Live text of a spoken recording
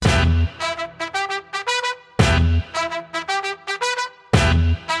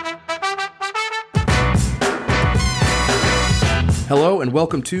Hello and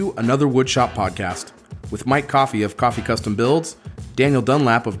welcome to another Woodshop podcast with Mike Coffey of Coffey Custom Builds, Daniel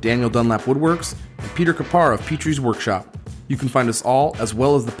Dunlap of Daniel Dunlap Woodworks, and Peter Kapar of Petrie's Workshop. You can find us all, as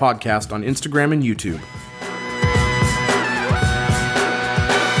well as the podcast, on Instagram and YouTube.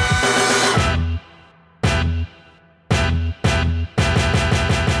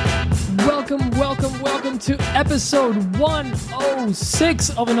 Welcome to episode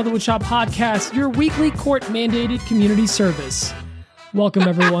 106 of Another Woodshop podcast, your weekly court-mandated community service. Welcome,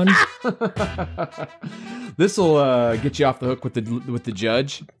 everyone. This will get you off the hook with the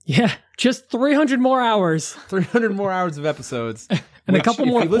judge. Yeah, just 300 more hours. 300 more hours of episodes. And a couple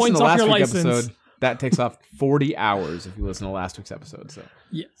more points off your license. Episode, that takes off 40 hours if you listen to last week's episode. So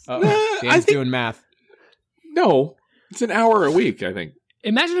yes. Dan's doing math. No, it's an hour a week, I think.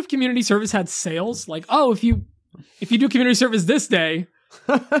 Imagine if community service had sales. Like, oh, if you do community service this day,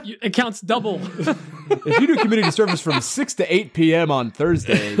 it counts double. If you do community service from 6 to 8 p.m. on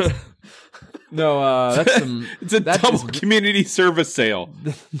Thursdays. No, that's some... It's a double community service sale.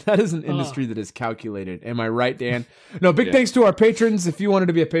 That is an industry that is calculated. Am I right, Dan? No, big thanks to our patrons. If you wanted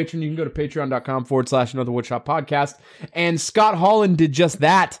to be a patron, you can go to patreon.com/Another Woodshop podcast. And Scott Holland did just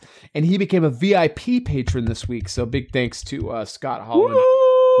that. And he became a VIP patron this week. So big thanks to Scott Holland.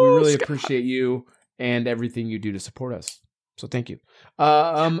 Woo, we really appreciate you and everything you do to support us. So thank you.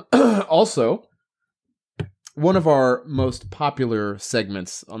 Also, one of our most popular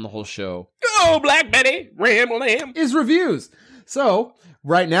segments on the whole show. Oh, Black Betty, ramble is reviews. So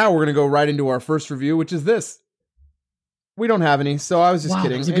right now we're going to go right into our first review, which is this. We don't have any, so I was just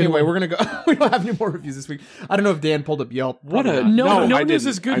kidding. Anyway, we're going to go. We don't have any more reviews this week. I don't know if Dan pulled up Yelp. No news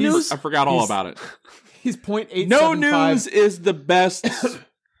is good news. I forgot all about it. He's 0.875. No news is the best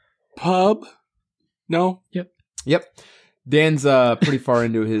pub. No? Yep. Dan's pretty far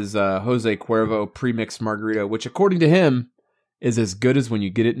into his Jose Cuervo premix margarita, which according to him is as good as when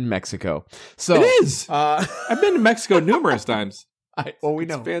you get it in Mexico. So it is. I've been to Mexico numerous times. We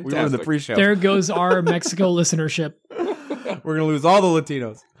know. Fantastic. We were in the pre-show. There goes our Mexico listenership. We're going to lose all the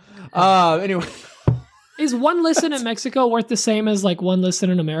Latinos. Anyway. Is one listen in Mexico worth the same as like one listen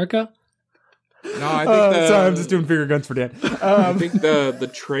in America? No, I think sorry, I'm just doing finger guns for Dan. I think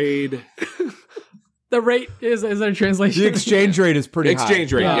the trade... The rate is there a translation? The exchange rate is pretty high.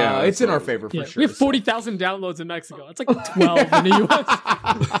 Exchange rate, yeah. It's in our favor for sure. We have 40,000 downloads in Mexico. That's like 12 in the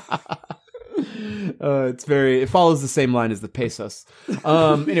U.S. It follows the same line as the pesos.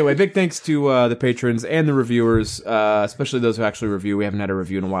 Anyway, big thanks to the patrons and the reviewers, especially those who actually review. We haven't had a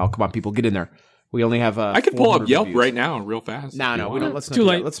review in a while. Come on, people, get in there. We only have I can pull up Yelp reviews right now real fast. No, we don't. Let's too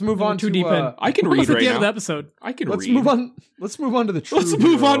late. Let's move on too to deep in. I can read at right the end now. of the episode. I can let's read. Let's move on to the true. Let's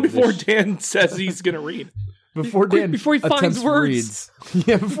move on before Dan says he's going to read. Before he finds words.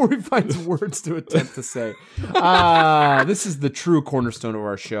 Yeah, before he finds words to attempt to say. This is the true cornerstone of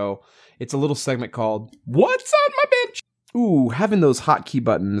our show. It's a little segment called What's on My Bench? Ooh, having those hotkey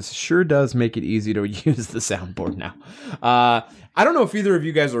buttons sure does make it easy to use the soundboard now. I don't know if either of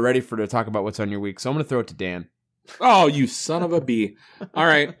you guys are ready to talk about what's on your week, so I'm going to throw it to Dan. Oh, you son of a bee. All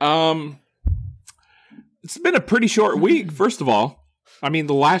right. It's been a pretty short week, first of all. I mean,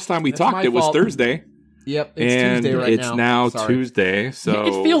 the last time we talked, it was Thursday. Yep, it's Tuesday right now. It's now Tuesday, so...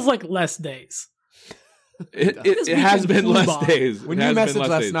 It feels like less days. It has been less days. When you messaged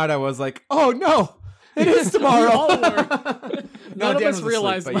last night, I was like, oh no, it is tomorrow. None of us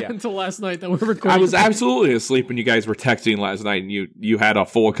realized until last night that we were recording. I was absolutely asleep when you guys were texting last night, and you had a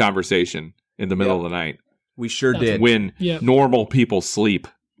full conversation in the middle of the night. We sure did. When normal people sleep.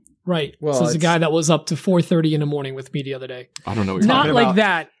 Right. Well, so it's a guy that was up to 4:30 in the morning with me the other day. I don't know what you're talking about. Not about. like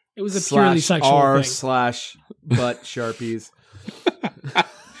that. It was a purely sexual thing. R/butt Sharpies.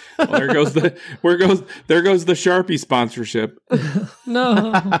 Well, there goes the Sharpie sponsorship.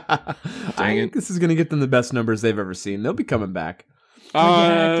 No. I think this is going to get them the best numbers they've ever seen. They'll be coming back.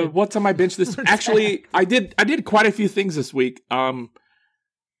 What's on my bench this week? Actually, I did quite a few things this week.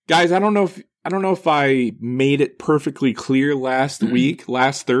 Guys, I don't know if I made it perfectly clear last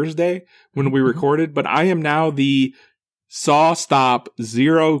Thursday when we recorded, but I am now the Saw Stop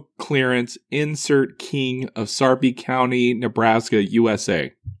Zero Clearance Insert King of Sarpy County, Nebraska,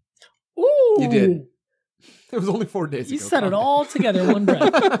 USA. Ooh. You did. It was only 4 days ago. You said it all together in one breath.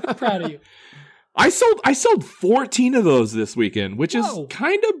 I'm proud of you. I sold 14 of those this weekend, which is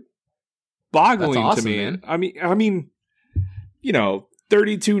kind of boggling to me. Man. I mean, you know,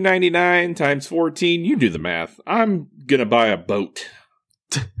 $32.99 times 14. You do the math. I'm gonna buy a boat.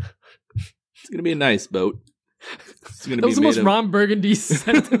 It's gonna be a nice boat. That was the most Ron Burgundy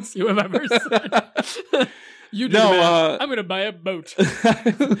sentence you have ever said. You do I'm going to buy a boat.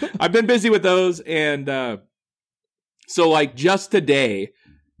 I've been busy with those, and So like just today,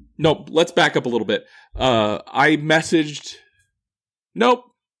 nope, let's back up a little bit. I messaged, nope,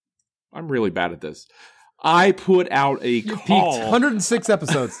 I'm really bad at this. I put out a call. 106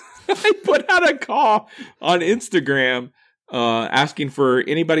 episodes. I put out a call on Instagram asking for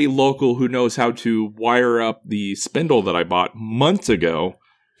anybody local who knows how to wire up the spindle that I bought months ago.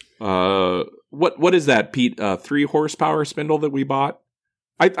 What is that, Pete? 3 horsepower spindle that we bought?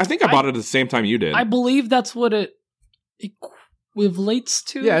 I think I bought it at the same time you did. I believe that's what it equates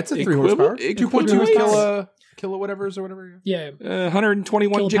to. Yeah, it's a 3 horsepower. 2.2 kilo whatever's or whatever. Yeah.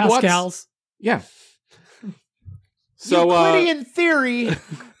 121 gigawatts. Kilopascals. Yeah. So Euclidean theory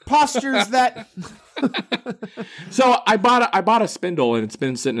postures that. So I bought a spindle and it's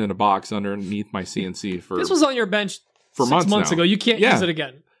been sitting in a box underneath my CNC for. This was on your bench for 6 months now. ago. You can't use it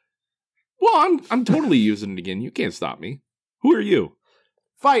again. Well, I'm totally using it again. You can't stop me. Who are you?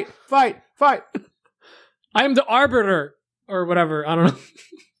 Fight. I am the arbiter or whatever. I don't know.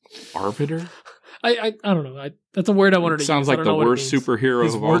 Arbiter? I don't know. That's a word I wanted to use. Sounds like the worst superhero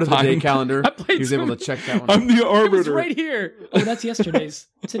His of all word of the day time. calendar. He was able to check that one. I'm the It was arbiter. right here. Oh, that's yesterday's.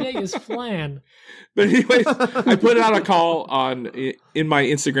 Today is flan. But anyways, I put out a call in my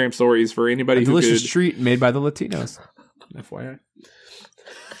Instagram stories for anybody A who delicious could. treat made by the Latinos. FYI.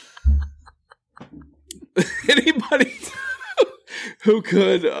 Anybody who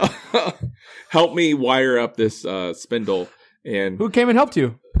could help me wire up this spindle. And Who came and helped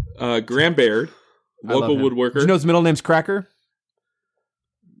you? Graham Baird, I love local him. woodworker. Did you know his middle name's Cracker?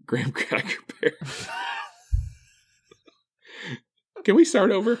 Graham Cracker Baird. Can we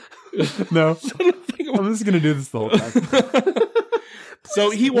start over? No. I'm just going to do this the whole time. So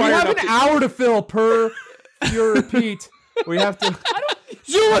he We wired have up an hour to fill per your repeat. We have to.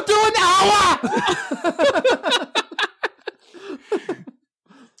 You will do an hour!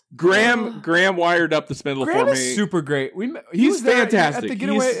 Graham wired up the spindle Graham for is me. super great. He's there fantastic. At the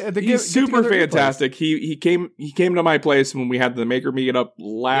getaway, He's super fantastic. He came to my place when we had the maker meet up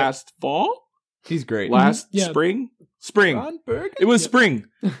last fall. He's great. Last Yeah. spring. Ron Bergen? It was spring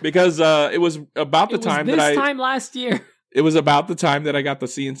because it was about the time that I. time last year. It was about the time that I got the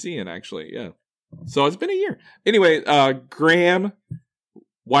CNC in. Actually, yeah. So it's been a year. Anyway, Graham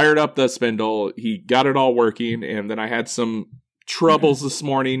wired up the spindle. He got it all working, and then I had some troubles this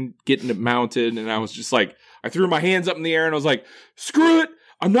morning getting it mounted, and I was just like, I threw my hands up in the air, and I was like, "Screw it!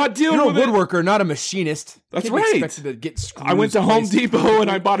 I'm not dealing You're a with it." woodworker, not a machinist. That's Can't be right. expected to get screws I went to Home placed. Depot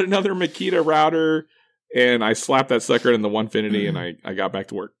and I bought another Makita router, and I slapped that sucker in the 150, and I got back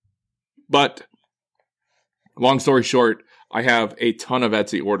to work. But long story short, I have a ton of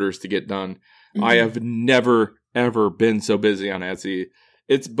Etsy orders to get done. Mm-hmm. I have never, ever been so busy on Etsy.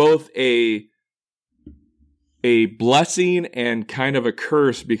 It's both a blessing and kind of a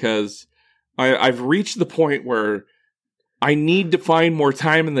curse because I've reached the point where I need to find more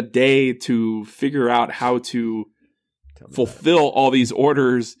time in the day to figure out how to fulfill all these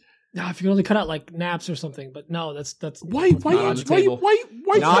orders. No, if you can only cut out like naps or something, but no, that's Why Not on the table.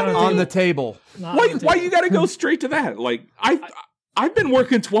 Not on the table. Why you got to go straight to that? Like I've been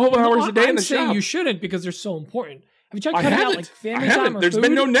working 12 hours a day in the saying shop. you shouldn't because they're so important. Have you tried I cutting out haven't. like I family time haven't. or There's food?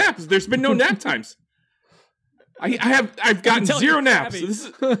 been no naps. There's been no nap times. I've gotten tell zero you're naps. crabby. This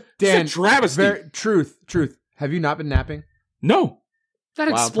is Dan, a travesty. Truth. Have you not been napping? No. That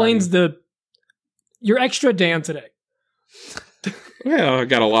Wow, explains your extra Dan today. Well, I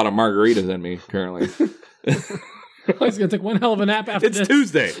got a lot of margaritas in me currently. He's gonna take one hell of a nap after It's this.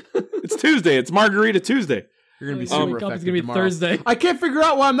 Tuesday. It's Margarita Tuesday. You're going to be When super we wake up, it's effective gonna be tomorrow. Thursday. I can't figure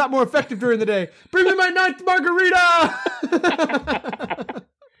out why I'm not more effective during the day. Bring me my ninth margarita!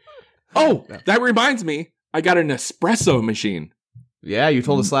 Oh, that reminds me. I got an espresso machine. Yeah, you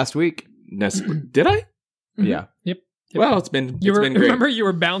told us last week. Did I? Yeah. Yep. Well, it's been great. Remember you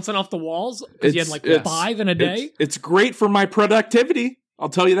were bouncing off the walls because you had like 5 in a day? It's great for my productivity. I'll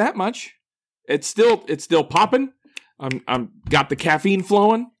tell you that much. It's still popping. I'm got the caffeine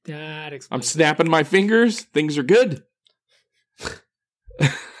flowing. That I'm explains. snapping my fingers. Things are good.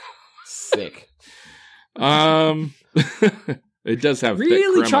 Sick. It does have thick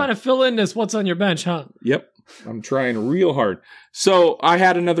Really crema. trying to fill in this what's on your bench, huh? Yep. I'm trying real hard. So I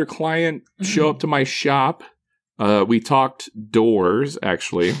had another client show up to my shop. We talked doors,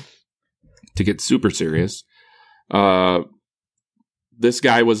 actually, to get super serious. This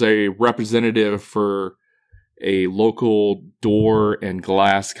guy was a representative for a local door and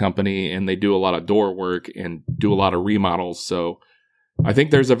glass company, and they do a lot of door work and do a lot of remodels. So I think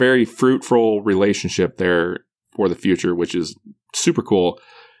there's a very fruitful relationship there for the future, which is super cool.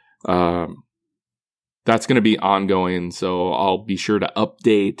 That's going to be ongoing, so I'll be sure to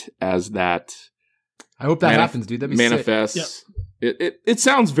update as that I hope that happens, dude. That'd be manifests. Yep. It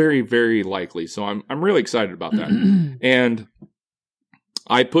sounds very, very likely. So I'm really excited about that. And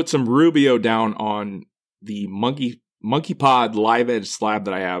I put some Rubio down on the Monkey Pod live edge slab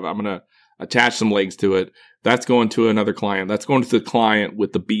that I have. I'm gonna attach some legs to it. That's going to another client. That's going to the client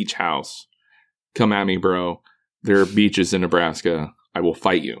with the beach house. Come at me, bro. There are beaches in Nebraska. I will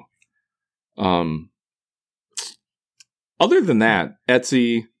fight you. Other than that,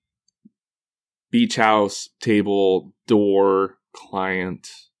 Etsy, beach house, table, door,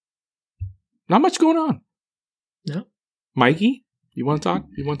 client. Not much going on. No. Mikey, you want to talk?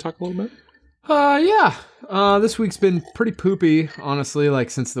 You want to talk a little bit? Yeah. This week's been pretty poopy, honestly, like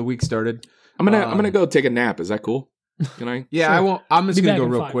since the week started. I'm gonna go take a nap. Is that cool? Can I? Yeah, sure. I won't. I'm just gonna go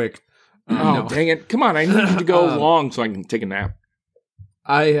real quick. No. Dang it! Come on, I need to go long so I can take a nap.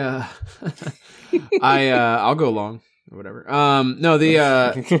 I'll go long or whatever. No, the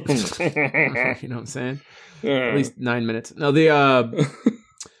you know what I'm saying? At least 9 minutes. No,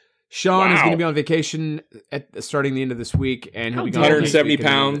 Sean is going to be on vacation starting the end of this week, and he'll be gone 170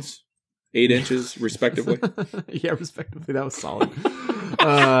 pounds, 8 inches, respectively. Yeah, respectively. That was solid.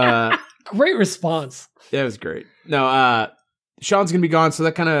 Great response. Yeah, it was great. No, Sean's going to be gone, so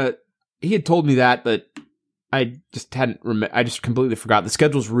that kind of he had told me that, but I just hadn't. I just completely forgot. The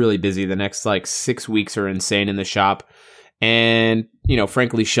schedule's really busy. The next 6 weeks are insane in the shop, and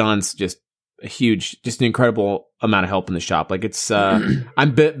frankly, Sean's just just an incredible amount of help in the shop. Like it's,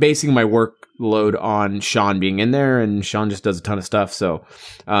 I'm basing my workload on Sean being in there, and Sean just does a ton of stuff. So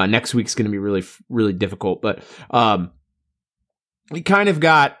next week's going to be really, really difficult. But we kind of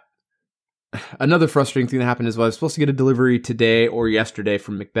got another frustrating thing that happened as well. I was supposed to get a delivery today or yesterday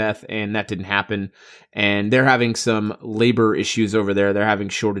from Macbeth, and that didn't happen. And they're having some labor issues over there. They're having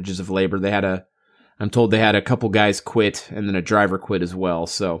shortages of labor. I'm told they had a couple guys quit, and then a driver quit as well.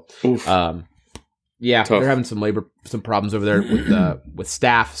 So, yeah, tough. They're having some problems over there with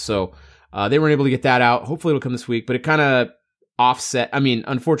staff. So they weren't able to get that out. Hopefully it'll come this week, but it kind of offset. I mean,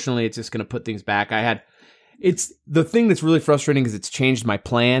 unfortunately, it's just going to put things back. It's the thing that's really frustrating is it's changed my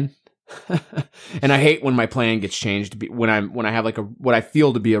plan. And I hate when my plan gets changed when I have what I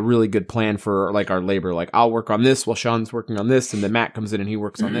feel to be a really good plan for our labor. Like I'll work on this while Sean's working on this, and then Matt comes in and he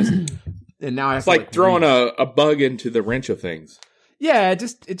works on this. And now it's like throwing a bug into the wrench of things. Yeah, it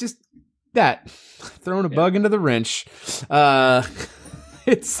just that throwing a bug into the wrench.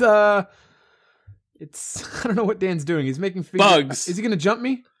 It's I don't know what Dan's doing. He's making bugs. Is he going to jump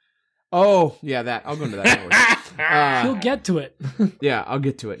me? Oh, yeah, that. I'll go into that. You'll get to it. Yeah, I'll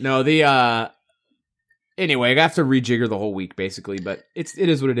get to it. No, anyway, I have to rejigger the whole week basically, but it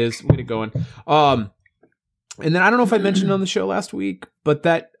is what it is. We'll get it going. And then I don't know if I mentioned on the show last week, but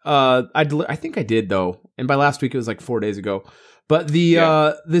that I think I did though. And by last week it was 4 days ago. But the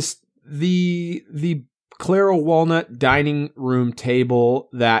Claro Walnut dining room table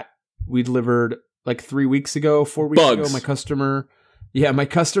that we delivered 3 weeks ago, 4 weeks ago, my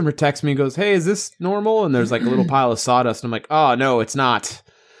customer texts me and goes, "Hey, is this normal?" And there's a little pile of sawdust. And I'm like, "Oh no, it's not."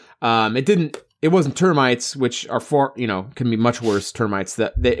 It wasn't termites, which are can be much worse termites.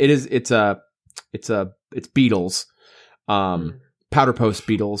 It's beetles, powder post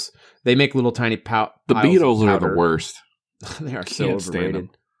beetles. They make little tiny The beetles are the worst. They are so overrated.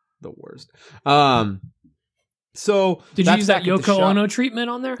 The worst. So did you use that Yoko Ono treatment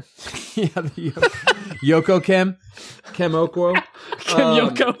on there? Yeah, the Yoko-Care, Chemoko.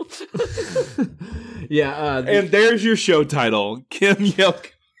 Yoko. Yeah, and there's your show title, Kim Yoko.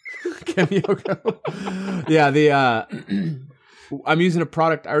 Kim Yoko. Yeah, I'm using a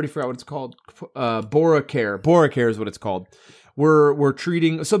product. I already forgot what it's called. Yoko-Care. Yoko-Care is what it's called. We're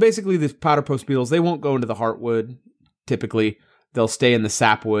treating. So basically, these powder post beetles, they won't go into the heartwood. Typically, they'll stay in the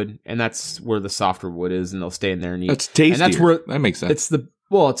sapwood, and that's where the softer wood is, and they'll stay in there and eat. That's tasty. And that's where that makes sense.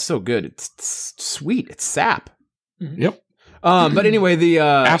 It's so good. It's sweet. It's sap. Mm-hmm. Yep. But anyway,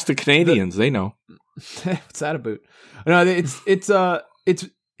 ask the Canadians. They know. What's that about? No,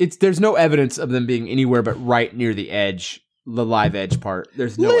 it's there's no evidence of them being anywhere but right near the edge. The live edge part.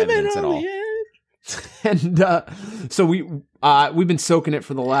 There's no evidence at all. And so we've been soaking it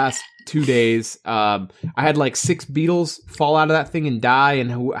for the last 2 days. I had 6 beetles fall out of that thing and die,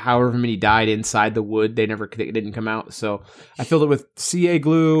 and however many died inside the wood, they didn't come out. So I filled it with CA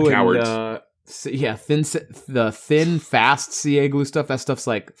glue. Cowards. And the thin, fast CA glue stuff. That stuff's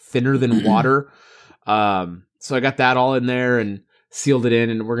thinner than water. So I got that all in there and sealed it in,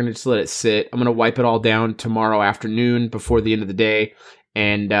 and we're going to just let it sit. I'm going to wipe it all down tomorrow afternoon before the end of the day,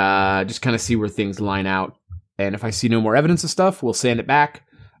 and just kind of see where things line out. And if I see no more evidence of stuff, we'll sand it back.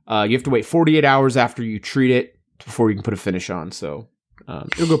 You have to wait 48 hours after you treat it before you can put a finish on. So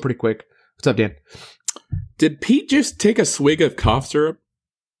it'll go pretty quick. What's up, Dan? Did Pete just take a swig of cough syrup?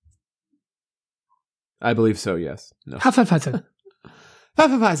 I believe so, yes. No. Hefeweizen.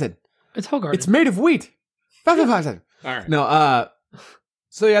 It's Hogarth. It's made of wheat. All right. No,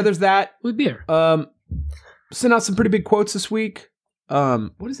 so yeah, there's that. With beer. Sent out some pretty big quotes this week.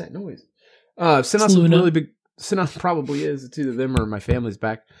 What is that noise? Sent out some Luna. really big. Sent out probably is. It's either them or my family's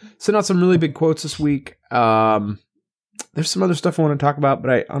back. Sent out some really big quotes this week. There's some other stuff I want to talk about,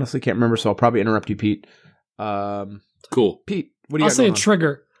 but I honestly can't remember, so I'll probably interrupt you, Pete. Cool. Pete, what do you I'll got say a going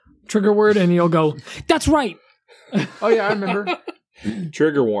on? trigger word, and you'll go, that's right. Oh yeah, I remember.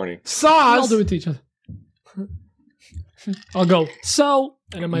 Trigger warning. We all Saws. do it to each other. I'll go, so,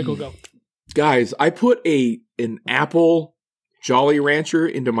 and then Mike will go. Guys, I put an apple Jolly Rancher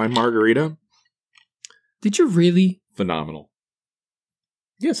into my margarita. Did you really? Phenomenal.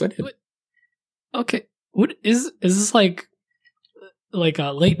 Yes, I did. What? Okay. What is this like a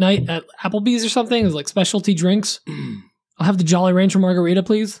late night at Applebee's or something? Is it like specialty drinks? I'll have the Jolly Rancher margarita,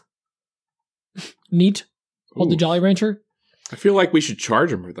 please. Neat. Hold the Ooh. Jolly Rancher. I feel like we should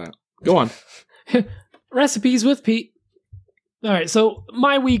charge him for that. Go on. Recipes with Pete. All right, so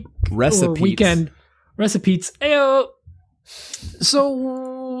my week or weekend recipes. Ayo.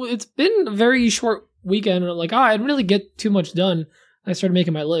 So it's been a very short weekend. Like, I didn't really get too much done. I started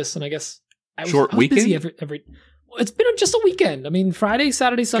making my list, and I guess I was busy every. It's been just a weekend. I mean, Friday,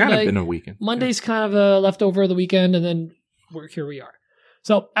 Saturday, Sunday. Kind of been a weekend. Monday's kind of a leftover of the weekend, and then here we are.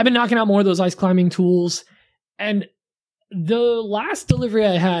 So I've been knocking out more of those ice climbing tools, and the last delivery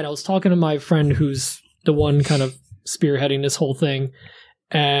I had, I was talking to my friend who's the one kind of spearheading this whole thing,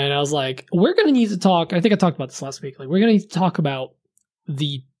 and I was like, we're going to need to talk, I think I talked about this last week, like we're going to need to talk about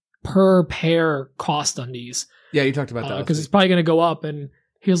the per pair cost on these. Yeah, you talked about that. Because it's probably going to go up, and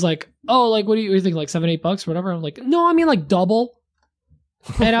he was like, oh, like what do you think, like $7-8 or whatever? I'm like, no, I mean like double.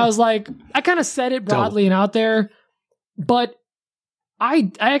 And I was like, I kind of said it broadly and out there, but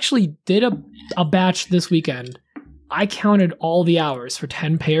I actually did a batch this weekend. I counted all the hours for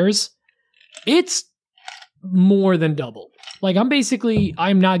 10 pairs. It's more than double. Like I'm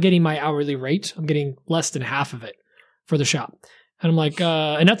not getting my hourly rate. I'm getting less than half of it for the shop. And I'm like,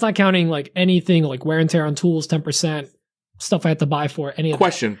 and that's not counting like anything like wear and tear on tools, 10%, stuff I have to buy for any of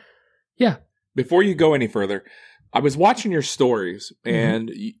Question. That. Yeah. Before you go any further, I was watching your stories,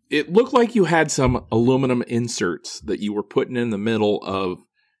 and it looked like you had some aluminum inserts that you were putting in the middle of.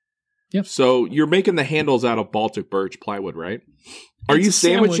 Yep. So you're making the handles out of Baltic birch plywood, right? Are you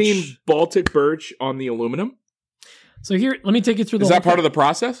sandwiching sandwich. Baltic birch on the aluminum? So here, let me take you through the Is that part of the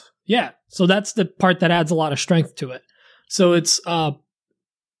process? Yeah. So that's the part that adds a lot of strength to it. So it's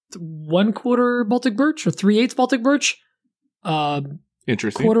 1/4 Baltic birch or 3/8 Baltic birch.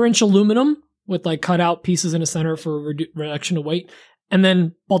 Interesting. 1/4 aluminum with like cut out pieces in the center for reduction of weight. And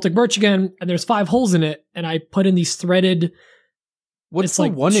then Baltic birch again, and there's 5 holes in it. And I put in these threaded. What's it's the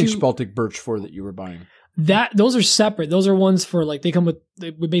like 1-inch Baltic birch for that you were buying? Those are separate. Those are ones for like, they come with,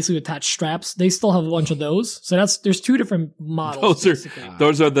 we basically attach straps. They still have a bunch of those. So there's 2 different models.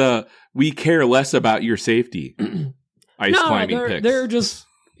 Those are the, we care less about your safety ice climbing picks. They're just,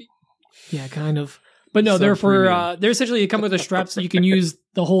 yeah, kind of. But no, they're for, they're essentially, they come with a strap so you can use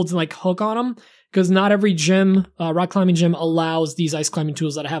the holds and like hook on them. Because not every gym, rock climbing gym, allows these ice climbing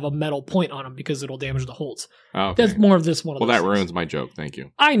tools that have a metal point on them because it'll damage the holds. Okay. That's more of this one. Well, that ruins my joke. Thank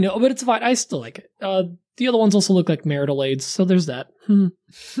you. I know, but it's fine. I still like it. The other ones also look like marital aids, so there's that. But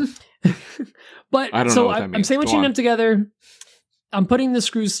I don't know what that means. I'm sandwiching them together. I'm putting the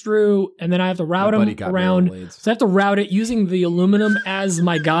screws through, and then I have to route them around. So I have to route it using the aluminum as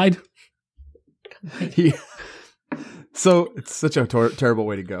my guide. So it's such a terrible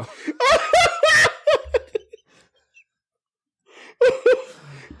way to go.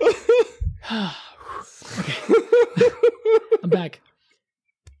 Okay. I'm back.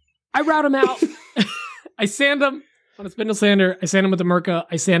 I route them out. I sand them on a spindle sander. I sand them with the Mirka.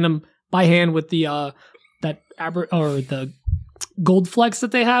 I sand them by hand with the the Gold Flex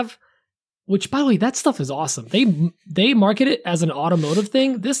that they have. Which, by the way, that stuff is awesome. They market it as an automotive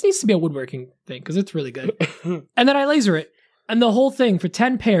thing. This needs to be a woodworking thing because it's really good. And then I laser it, and the whole thing for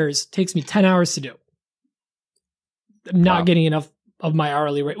 10 pairs takes me 10 hours to do. I'm not getting enough of my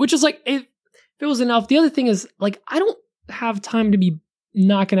hourly rate, which is like if it was enough. The other thing is like I don't have time to be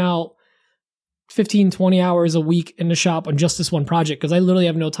knocking out 15, 20 hours a week in the shop on just this one project because I literally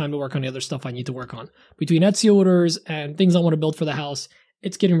have no time to work on the other stuff I need to work on. Between Etsy orders and things I want to build for the house,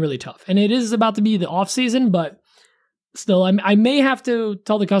 it's getting really tough. And it is about to be the off season, but still, I may have to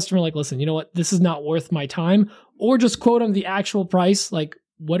tell the customer, like, listen, you know what? This is not worth my time, or just quote them the actual price, like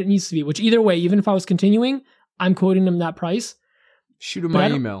what it needs to be, which either way, even if I was continuing, I'm quoting them that price. Shoot them my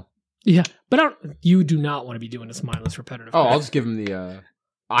email. Yeah, but you do not want to be doing this mindless repetitive. Oh, I'll just give him the.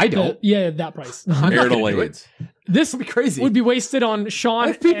 I don't. Yeah, that price. Marital aids. This would be crazy. Would be wasted on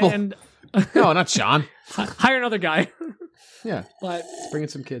Sean people. And no, not Sean. Hire another guy. Yeah, but let's bring in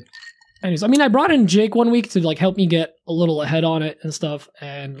some kid. Anyways, I mean, I brought in Jake one week to like help me get a little ahead on it and stuff,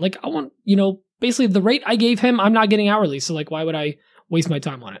 and like I want, basically the rate I gave him, I'm not getting hourly, so like why would I waste my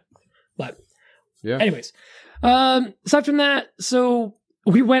time on it? But yeah. Anyways, aside from that, so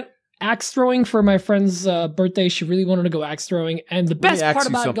we went axe throwing for my friend's birthday. She really wanted to go axe throwing, and the best part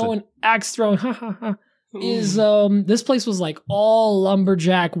about going axe throwing is this place was like all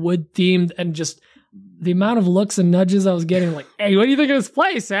lumberjack wood themed, and just the amount of looks and nudges I was getting, like, hey, what do you think of this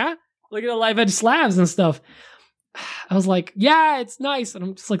place, huh? Look at the live edge slabs and stuff. I was like, yeah, it's nice, and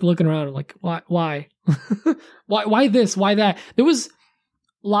I'm just like looking around, I'm like, why why this, why that? There was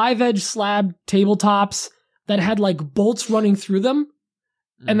live edge slab tabletops that had like bolts running through them.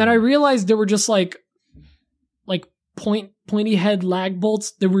 And then I realized there were just like pointy head lag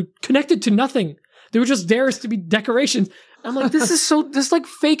bolts that were connected to nothing. They were just there to be decorations. I'm like, this like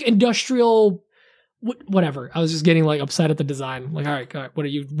fake industrial, whatever. I was just getting like upset at the design. Like, all right, what are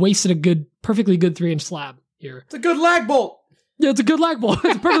you wasted a perfectly good 3-inch slab here? It's a good lag bolt. Yeah, it's a good lag bolt.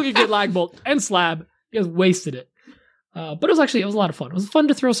 It's a perfectly good lag bolt and slab. You guys wasted it. But it was a lot of fun. It was fun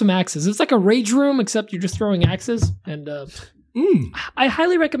to throw some axes. It's like a rage room, except you're just throwing axes, and I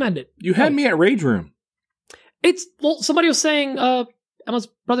highly recommend it. You had me at Rage Room. Somebody was saying, Emma's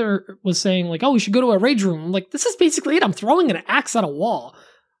brother was saying, like, oh, we should go to a Rage Room. I'm like, this is basically it. I'm throwing an axe at a wall.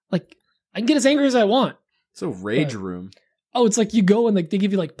 Like, I can get as angry as I want. It's a Rage Room. Oh, it's like you go and like they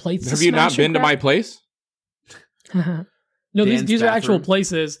give you like plates. Have you not been to my place? No, these are actual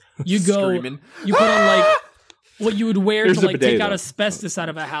places. You go, you put on like what you would wear to like take out asbestos out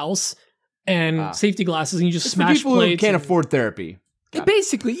of a house. And safety glasses, and you just smash people plates. Who can't afford therapy.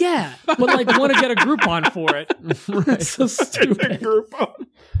 Basically, yeah. But like want to get a Groupon for it. Right. It's so stupid. Groupon.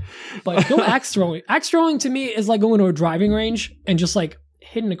 But go axe throwing. Axe throwing to me is like going to a driving range and just like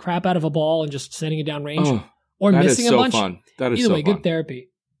hitting the crap out of a ball and just sending it down range. Or missing a bunch. Fun. That is Either so way, fun. Good therapy.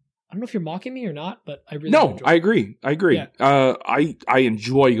 I don't know if you're mocking me or not, but I really No, I agree. Yeah. I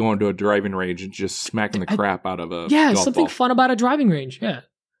enjoy going to a driving range and just smacking the crap out of a golf something ball. Fun about a driving range. Yeah.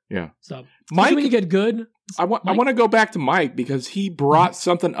 Yeah. So Mike, when you get good. I want to go back to Mike because he brought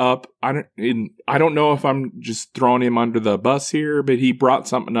something up. I don't know if I'm just throwing him under the bus here, but he brought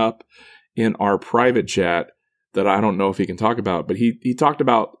something up in our private chat that I don't know if he can talk about. But he talked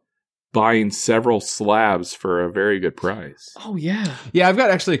about buying several slabs for a very good price. Oh yeah. Yeah, I've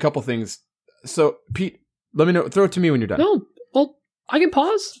got actually a couple things. So Pete, let me know. Throw it to me when you're done. No, well, I can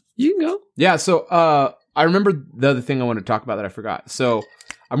pause. You can go. Yeah. So I remember the other thing I wanted to talk about that I forgot. So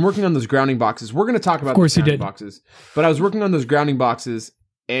I'm working on those grounding boxes. We're going to talk about those grounding boxes. But I was working on those grounding boxes,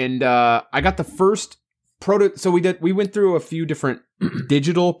 and I got the first So we went through a few different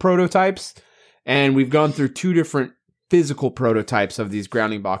digital prototypes, and we've gone through 2 different physical prototypes of these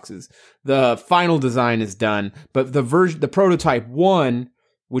grounding boxes. The final design is done, but the prototype 1,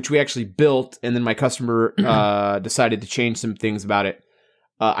 which we actually built, and then my customer decided to change some things about it.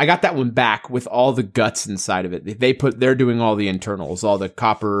 I got that one back with all the guts inside of it. They're doing all the internals, all the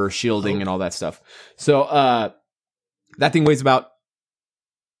copper shielding and all that stuff. So, that thing weighs about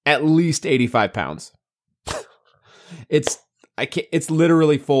at least 85 pounds. It's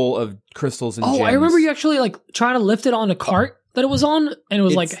literally full of crystals and gems. I remember you actually like trying to lift it on a cart that it was on, and it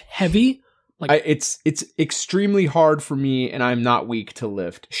was like heavy. Like it's extremely hard for me, and I'm not weak to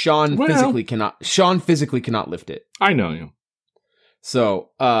lift. Sean physically cannot lift it. I know you. So,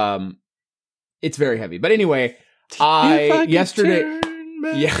 it's very heavy. But anyway, if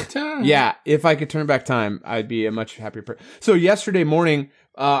I could turn back time, I'd be a much happier person. So yesterday morning,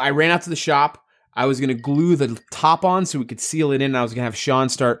 I ran out to the shop. I was going to glue the top on so we could seal it in. And I was going to have Sean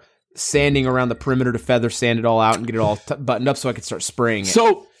start sanding around the perimeter to feather sand it all out and get it all buttoned up so I could start spraying it.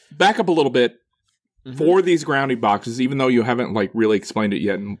 So back up a little bit. For these grounding boxes, even though you haven't like really explained it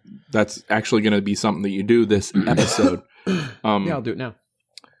yet, and that's actually going to be something that you do this episode. Yeah, I'll do it now.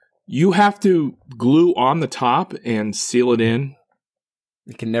 You have to glue on the top and seal it in.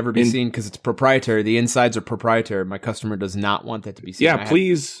 It can never be seen because it's proprietary. The insides are proprietary. My customer does not want that to be seen. Yeah,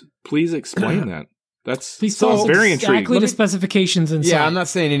 please explain that. That's very intriguing. Exactly the specifications inside. Yeah, I'm not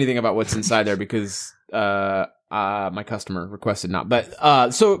saying anything about what's inside there because my customer requested not.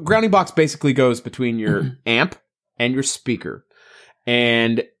 But so grounding box basically goes between your amp and your speaker.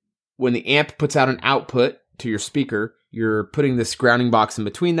 And when the amp puts out an output to your speaker, you're putting this grounding box in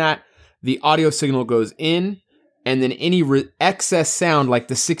between that. The audio signal goes in, and then any excess sound, like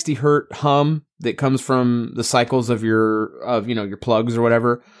the 60 hertz hum that comes from the cycles of your plugs or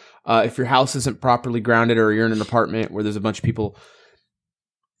whatever, If your house isn't properly grounded or you're in an apartment where there's a bunch of people,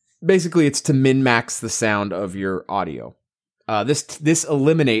 basically it's to min-max the sound of your audio. This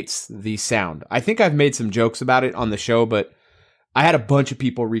eliminates the sound. I think I've made some jokes about it on the show, but I had a bunch of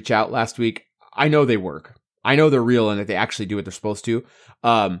people reach out last week. I know they work. I know they're real and that they actually do what they're supposed to.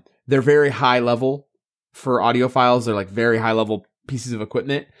 They're very high level for audiophiles. They're like very high level pieces of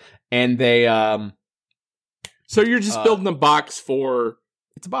equipment. And they... So you're just building a box for...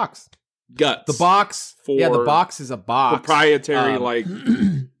 It's a box. Guts. The box... For yeah, the box is a box. Proprietary,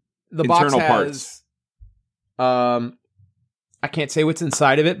 the internal box parts. Has, I can't say what's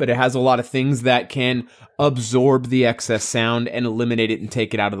inside of it, but it has a lot of things that can absorb the excess sound and eliminate it and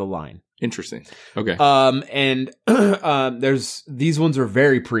take it out of the line. Interesting. Okay. And there's these ones are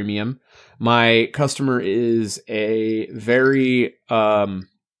very premium. My customer is a very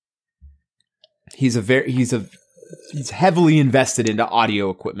he's heavily invested into audio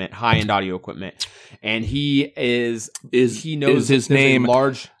equipment, high-end audio equipment, and he knows his name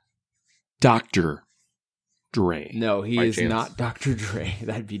large Dr. Dre. No, he is not Dr. Dre.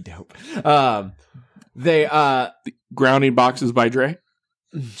 That'd be dope. Grounding boxes by Dre.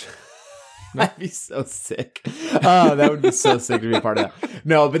 That'd be so sick. Oh, that would be so sick to be a part of that.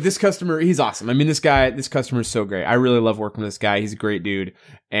 No, but this customer, he's awesome. I mean, this customer is so great. I really love working with this guy. He's a great dude.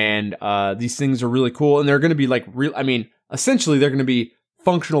 And these things are really cool. And they're going to be like real. I mean, essentially, they're going to be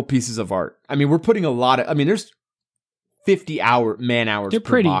functional pieces of art. I mean, we're putting there's 50 man hours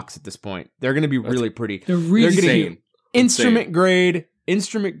per box at this point. They're going to be really pretty. They're really getting instrument grade,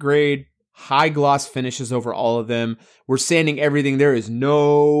 high gloss finishes over all of them. We're sanding everything. There is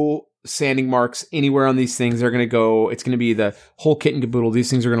no sanding marks anywhere on these things. It's going to be the whole kit and caboodle.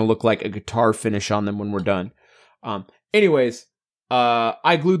 These things are going to look like a guitar finish on them when we're done. Anyways,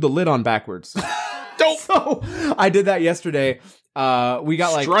 I glued the lid on backwards. Dope. So I did that yesterday. We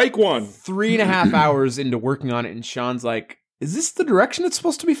got like strike one 3.5 hours into working on it, and Sean's like, "Is this the direction it's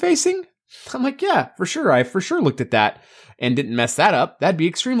supposed to be facing?" I'm like, "Yeah, for sure. I for sure looked at that and didn't mess that up. That'd be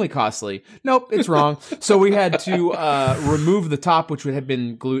extremely costly." Nope, it's wrong. So we had to remove the top, which had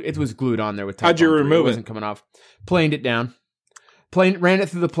been glued. It was glued on there with tape. How'd you remove it? It wasn't coming off. Planed it down. Ran it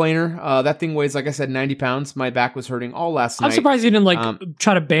through the planer. That thing weighs, like I said, 90 pounds. My back was hurting all last night. I'm surprised you didn't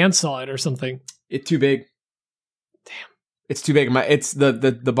try to bandsaw it or something. It's too big. Damn. It's too big. It's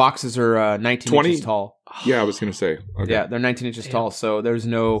the boxes are 19 inches tall. Yeah, I was gonna say. Okay. Yeah, they're 19 inches tall, so there's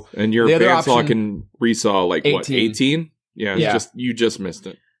no. And your bandsaw can resaw like 18. What? 18? Yeah. You just missed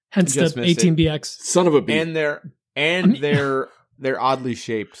it. Hence the 18BX. Son of a B. And they're oddly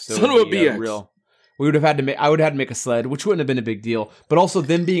shaped. So son of a BX. Real. I would have had to make a sled, which wouldn't have been a big deal. But also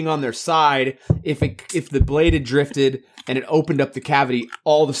them being on their side, if the blade had drifted and it opened up the cavity,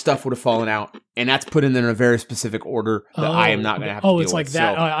 all the stuff would have fallen out. And that's put in there in a very specific order that I am not going to have to deal with. Oh, it's like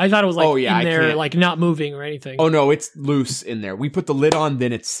that. So, I thought it was like in there, like not moving or anything. Oh, no, it's loose in there. We put the lid on,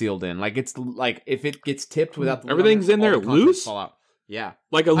 then it's sealed in. Like it's like if it gets tipped without the lid everything's on, in there loose? Fall out. Yeah.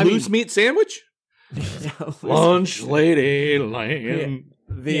 Like a loose meat sandwich? Lunch lady land.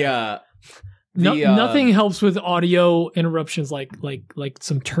 Nothing helps with audio interruptions like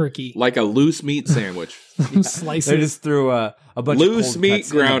some turkey. Like a loose meat sandwich. Slices. They just threw a bunch loose of meat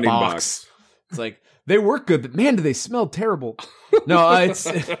grounding box. It's like they work good, but man, do they smell terrible. No,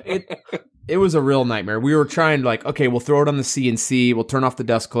 it was a real nightmare. We were trying okay, we'll throw it on the CNC, we'll turn off the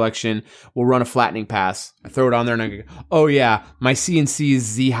dust collection, we'll run a flattening pass. I throw it on there and I go, oh yeah, my CNC's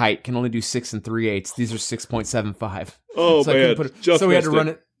Z height can only do 6 3/8. These are 6.75. Oh so man, so we had to run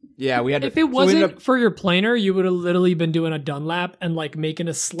it. Yeah, we had. If it wasn't for your planer, you would have literally been doing a Dunlap and like making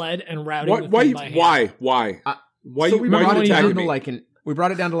a sled and routing. Why? So we brought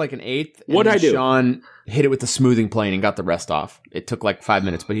it down to like an 1/8. What'd I do? Sean hit it with the smoothing plane and got the rest off. It took like 5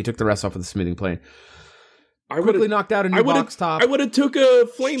 minutes, but he took the rest off with the smoothing plane. I quickly knocked out a new box top. I would have took a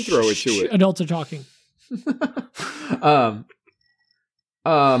flamethrower to it. Adults are talking.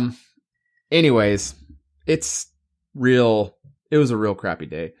 Anyways, it's real. It was a real crappy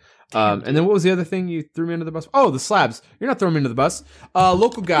day. And then what was the other thing you threw me under the bus? Oh, the slabs. You're not throwing me under the bus.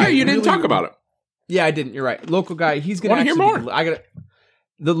 Local guy. Yeah, you didn't talk about it. Yeah, I didn't. You're right. Local guy. He's going to hear more.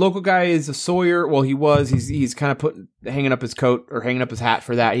 The local guy is a sawyer. Well, he was. He's kind of hanging up his coat or hanging up his hat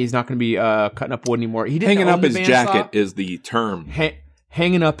for that. He's not going to be cutting up wood anymore. He didn't hanging up his jacket is the term.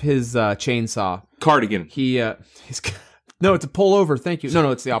 Hanging up his chainsaw. Cardigan. No, it's a pullover. Thank you. No,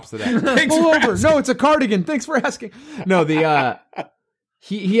 it's the opposite of that. Pullover. No, it's a cardigan. Thanks for asking. No,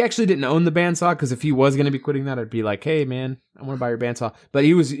 he actually didn't own the bandsaw, because if he was going to be quitting that, I'd be like, hey man, I want to buy your bandsaw. But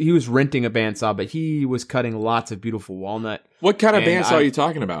he was renting a bandsaw, but he was cutting lots of beautiful walnut. What kind of bandsaw are you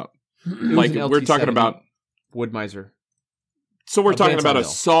talking about? Like we're talking about Wood Miser. So we're talking about bandsaw a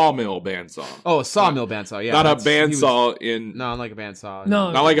sawmill bandsaw. Oh, a sawmill bandsaw. Yeah, not a bandsaw in. No, like a bandsaw.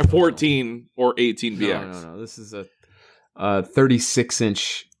 No, not like a 14 or 18 BX. No. This is a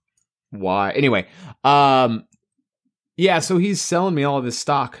 36-inch wide. Anyway, yeah. So he's selling me all of his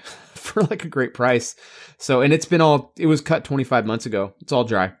stock for like a great price. So, and it was cut 25 months ago. It's all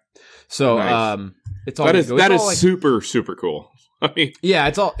dry. So, Nice. it's all that is like, super, super cool. I mean, yeah,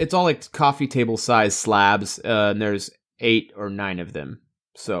 it's all like coffee table size slabs, and there's 8 or 9 of them.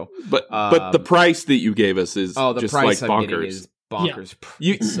 So, but the price that you gave us is the just price like I'm getting bonkers. is bonkers.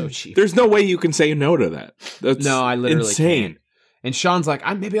 Yeah. It's so cheap. There's no way you can say no to that. That's I literally insane. can't. And Sean's like,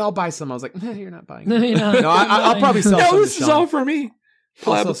 maybe I'll buy some. I was like, you're not buying. No, you're not. No, I'll probably sell some. This is all for me.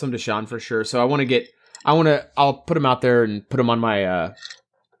 I'll sell some to Sean for sure. So I'll put them out there and put them on my,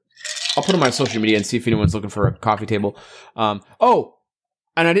 I'll put them on my social media and see if anyone's looking for a coffee table.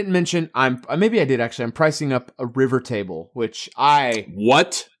 And I didn't mention, maybe I did actually, I'm pricing up a river table, which I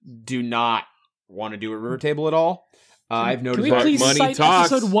do not want to do a river table at all. I've noticed Can we please money cite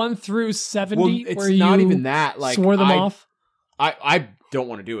talks. episode 1 through 70 well, it's where not you even that. Like, swore them off? I don't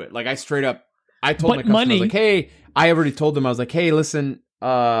want to do it. Like, I straight up, I told But my customer, money. I was like, hey, I already told them, I was like, hey, listen,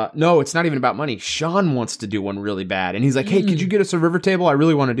 no, it's not even about money. Sean wants to do one really bad. And he's like, hey, could you get us a river table? I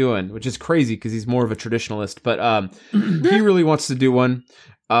really want to do one, which is crazy because he's more of a traditionalist. But he really wants to do one.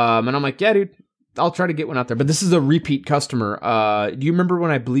 And I'm like, yeah, dude, I'll try to get one out there. But this is a repeat customer. Do you remember when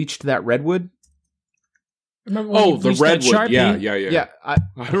I bleached that redwood? Remember when you the bleached that redwood. Sharpie? Yeah. Yeah.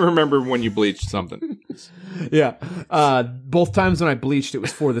 I remember when you bleached something. Yeah. Both times when I bleached, it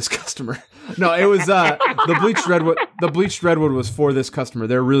was for this customer. No, it was the bleached redwood. The bleached redwood was for this customer.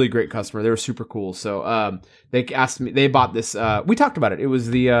 They're a really great customer. They were super cool. So they asked me. They bought this. We talked about it. It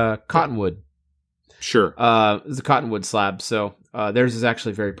was the cottonwood. Sure. It was a cottonwood slab. So theirs is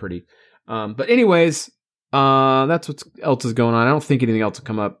actually very pretty. But anyways, that's what else is going on. I don't think anything else will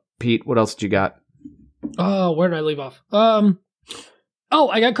come up. Pete, what else did you got? Oh, where did I leave off? I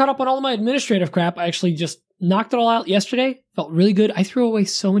got caught up on all of my administrative crap. I actually just knocked it all out yesterday. Felt really good. I threw away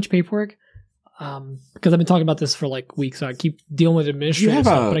so much paperwork because I've been talking about this for like weeks. So I keep dealing with administrative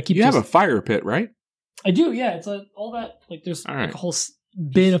stuff. But I keep have a fire pit, right? I do, yeah. It's all that. Like there's All like right. a whole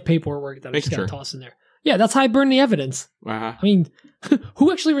bin of paperwork that I just Making got to sure. toss in there. Yeah, that's how I burn the evidence. Uh-huh. I mean,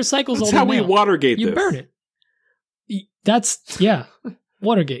 who actually recycles That's all how the we mail? Watergate You this. burn it. That's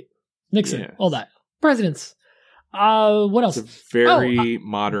Watergate, Nixon, Yes. all that. Presidents. What else? It's a very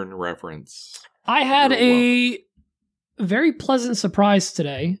modern reference. I had You're a very pleasant surprise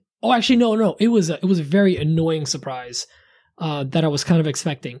today. Oh, actually, no. It was a very annoying surprise that I was kind of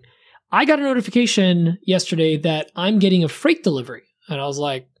expecting. I got a notification yesterday that I'm getting a freight delivery, and I was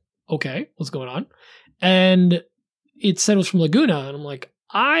like, "Okay, what's going on?" And it said it was from Laguna, and I'm like,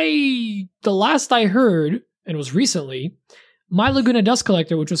 the last I heard, and it was recently, my Laguna dust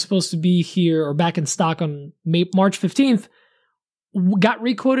collector, which was supposed to be here or back in stock on March 15th, got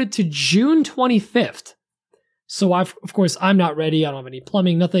requoted to June 25th. So of course, I'm not ready. I don't have any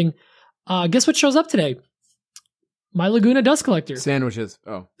plumbing, nothing. Guess what shows up today? My Laguna dust collector. Sandwiches.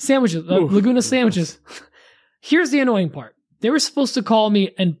 Oh. Sandwiches. Laguna sandwiches. Here's the annoying part. They were supposed to call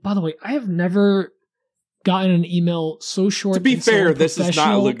me, and by the way, I have never gotten an email so short. To be and so fair, this is not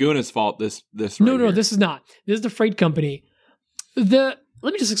unprofessional. Laguna's fault. This No, right here. this is not. This is the freight company. Let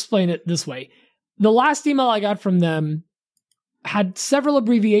me just explain it this way. The last email I got from them had several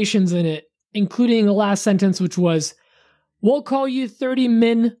abbreviations in it, including the last sentence, which was, "We'll call you 30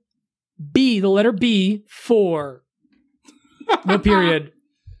 min B," the letter B, for no period.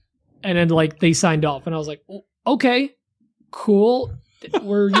 And then like they signed off, and I was like, okay, cool.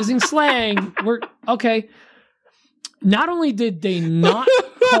 We're using slang. We're okay. Not only did they not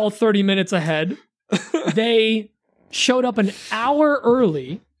call 30 minutes ahead, they showed up an hour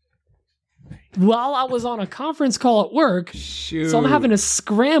early while I was on a conference call at work. Shoot. So I'm having to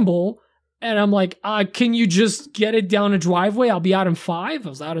scramble, and I'm like, can you just get it down a driveway? I'll be out in 5. I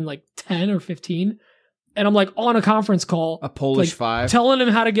was out in like 10 or 15. And I'm like on a conference call. A Polish like, 5. Telling him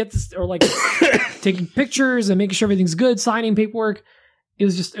how to get this, or like taking pictures and making sure everything's good, signing paperwork. It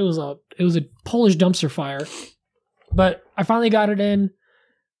was a Polish dumpster fire. But I finally got it in.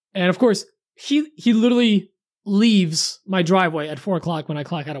 And of course, he literally leaves my driveway at 4:00 when I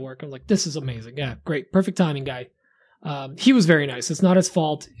clock out of work. I'm like, this is amazing. Yeah, great. Perfect timing, guy. He was very nice. It's not his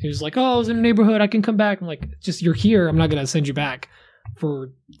fault. He was like, oh, I was in the neighborhood. I can come back. I'm like, just, you're here. I'm not going to send you back for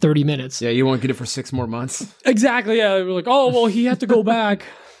 30 minutes. Yeah, you won't get it for 6 more months. Exactly. Yeah. We're like, oh, well, he had to go back.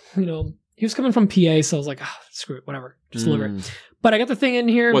 You know, he was coming from PA. So I was like, screw it. Whatever. Just deliver it. But I got the thing in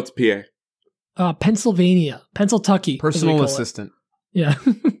here. What's PA? Pennsylvania. Pennsyltucky. Personal assistant. Yeah.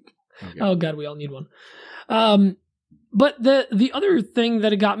 Okay. Oh, God. We all need one. But the other thing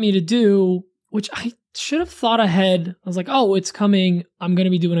that it got me to do, which I should have thought ahead, I was like, oh, it's coming. I'm going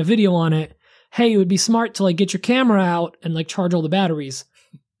to be doing a video on it. Hey, it would be smart to like get your camera out and like charge all the batteries.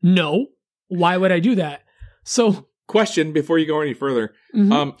 No. Why would I do that? So, question before you go any further.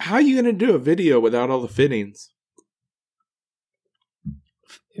 How are you going to do a video without all the fittings?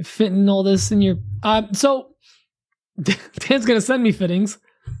 Fitting all this in your... So, Dan's going to send me fittings.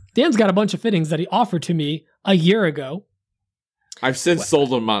 Dan's got a bunch of fittings that he offered to me a year ago. I've since sold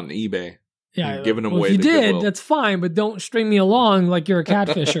them on eBay. Yeah, given them away. If you did, that's fine, but don't string me along like you're a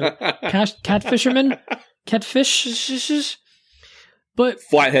catfisher. Catfisherman? Catfish? But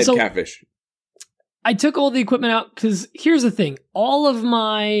Flathead catfish. I took all the equipment out because here's the thing. All of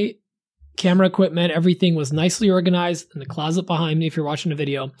my camera equipment, everything was nicely organized in the closet behind me if you're watching the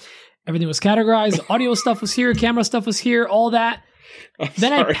video. Everything was categorized. Audio stuff was here. Camera stuff was here. All that.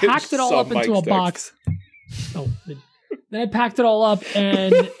 Then I packed it all up into a box. Then I packed it all up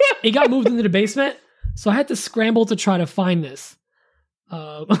and it got moved into the basement. So I had to scramble to try to find this.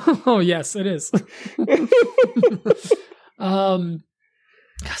 Oh, yes, it is.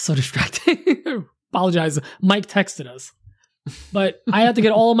 So distracting. Apologize. Mike texted us. But I had to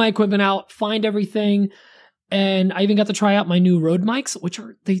get all of my equipment out, find everything. And I even got to try out my new Rode mics,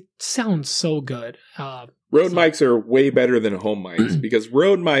 they sound so good. Rode mics are way better than home mics because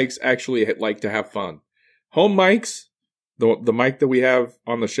Rode mics actually like to have fun. Home mics, the mic that we have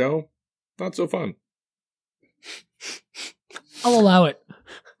on the show, not so fun. I'll allow it.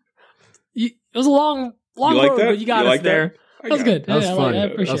 It was a long road, but you got us there. That was good. That was fun. I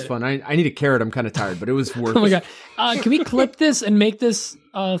appreciate that was fun. I need a carrot. I'm kind of tired, but it was worth it. Oh my God. Can we clip this and make this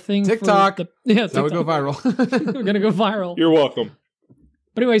thing TikTok? TikTok. That would go viral. We're going to go viral. You're welcome.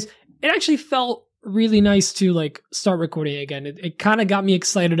 But anyways, it actually felt really nice to like start recording again. It kind of got me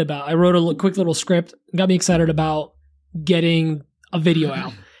excited about, I wrote a quick little script, got me excited about getting a video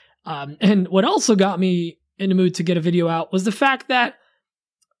out. And what also got me in the mood to get a video out was the fact that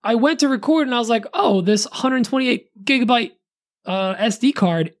I went to record and I was like, oh, this 128 gigabyte SD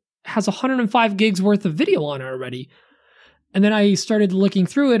card has 105 gigs worth of video on it already. And then I started looking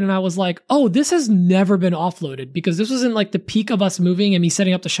through it and I was like, oh, this has never been offloaded because this was in like the peak of us moving and me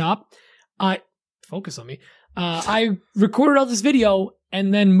setting up the shop. Focus on me. I recorded all this video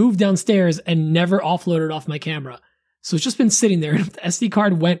and then moved downstairs and never offloaded off my camera. So it's just been sitting there. And if the SD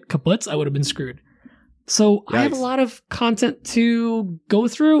card went kaput, I would have been screwed. So yikes. I have a lot of content to go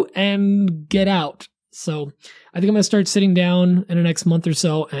through and get out. So I think I'm going to start sitting down in the next month or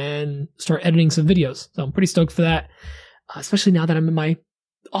so and start editing some videos. So I'm pretty stoked for that, especially now that I'm in my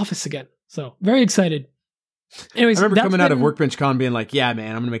office again. So very excited. Anyways, I remember coming out of Workbench Con being like, yeah,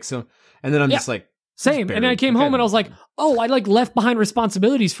 man, I'm going to make some. And then I'm just like, same. And then I came home and I was like, oh, I like left behind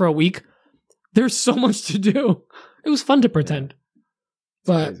responsibilities for a week. There's so much to do. It was fun to pretend.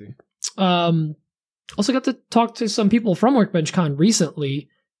 But also got to talk to some people from Workbench Con recently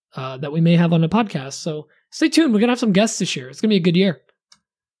that we may have on the podcast. So stay tuned. We're going to have some guests this year. It's going to be a good year.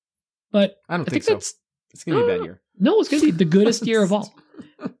 But I don't think so. It's going to be a bad year. No, it's going to be the goodest year of all.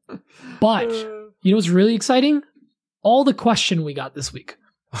 But you know what's really exciting? All the question we got this week.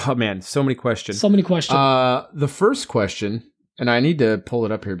 Oh, man. So many questions. So many questions. The first question, and I need to pull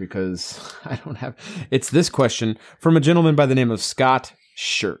it up here because I don't have... It's this question from a gentleman by the name of Scott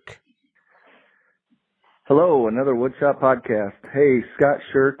Shirk. Hello, another Woodshop podcast. Hey, Scott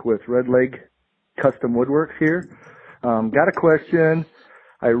Shirk with Red Leg Custom Woodworks here. Got a question.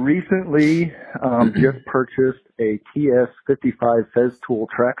 I recently just purchased a TS55 Fez tool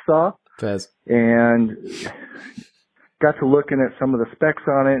track saw. Fez. And got to looking at some of the specs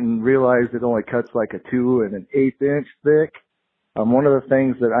on it and realized it only cuts like a 2 and an 1/8 inch thick. One of the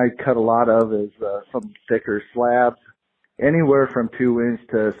things that I cut a lot of is some thicker slabs, anywhere from 2 inch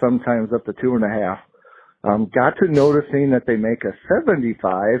to sometimes up to 2.5. Got to noticing that they make a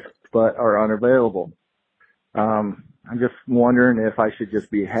 75, but are unavailable. I'm just wondering if I should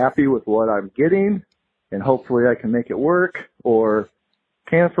just be happy with what I'm getting and hopefully I can make it work, or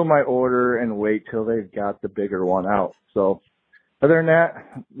cancel my order and wait till they've got the bigger one out. So other than that,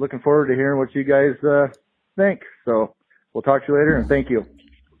 looking forward to hearing what you guys think. So we'll talk to you later, and thank you.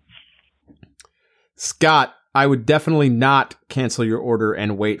 Scott, I would definitely not cancel your order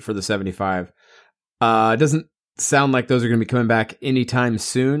and wait for the 75. It doesn't sound like those are going to be coming back anytime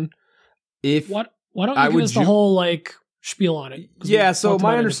soon. Why don't you give us the whole like spiel on it? Yeah, so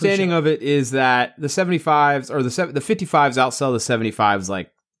my understanding of it is that the 75s or the 55s outsell the 75s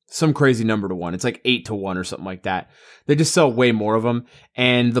like some crazy number to 1. It's like 8 to 1 or something like that. They just sell way more of them,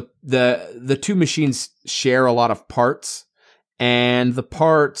 and the two machines share a lot of parts, and the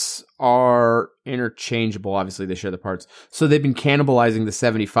parts are interchangeable. Obviously, they share the parts. So they've been cannibalizing the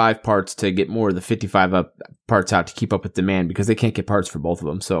 75 parts to get more of the 55 parts out to keep up with demand because they can't get parts for both of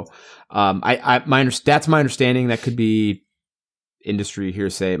them. So that's my understanding. That could be industry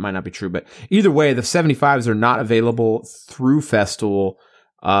hearsay. It might not be true. But either way, the 75s are not available through Festool,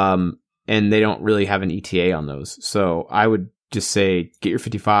 and they don't really have an ETA on those. So I would just say get your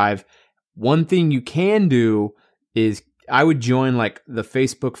 55. One thing you can do is I would join like the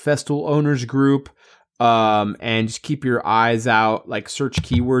Facebook Festool owners group, and just keep your eyes out, like search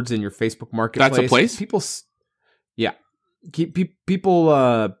keywords in your Facebook marketplace. That's a place?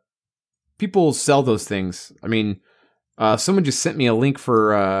 People sell those things. I mean, someone just sent me a link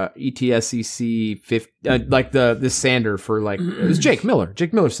for ETSEC 50, like this sander for like, it was Jake Miller.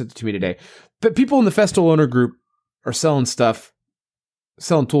 Jake Miller sent it to me today. But people in the Festool owner group are selling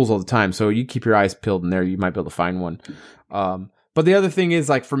tools all the time. So you keep your eyes peeled in there. You might be able to find one. But the other thing is,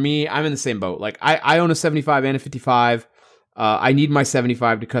 like, for me, I'm in the same boat. Like, I own a 75 and a 55. I need my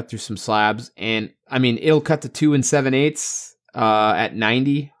 75 to cut through some slabs. And I mean, it'll cut to 2 7/8 at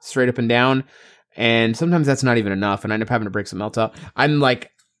 90 straight up and down. And sometimes that's not even enough. And I end up having to break some melt out. I'm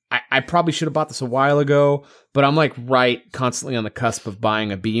like, I probably should have bought this a while ago, but I'm like constantly on the cusp of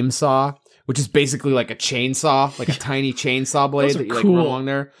buying a beam saw, which is basically like a chainsaw, like a tiny chainsaw blade that you like run along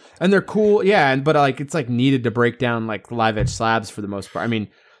there. And they're cool. Yeah. But like, it's like needed to break down like live edge slabs for the most part. I mean,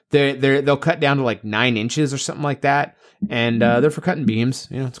 they'll cut down to like 9 inches or something like that. And, they're for cutting beams.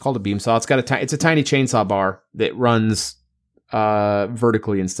 You know, it's called a beam saw. It's got it's a tiny chainsaw bar that runs,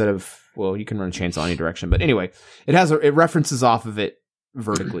 vertically instead of, well, you can run a chainsaw any direction, but anyway, it references off of it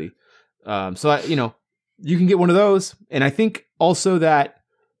vertically. So you can get one of those. And I think also that,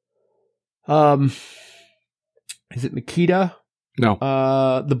 is it Makita?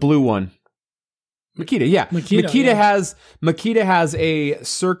 No. The blue one. Makita, yeah. Makita has a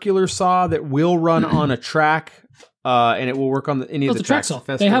circular saw that will run on a track, and it will work on any of the track saw.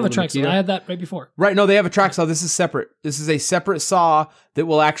 They have a track saw. I had that right before. Right, no, they have a track saw. This is separate. This is a separate saw that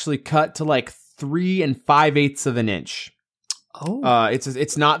will actually cut to like 3 5/8 of an inch. Oh,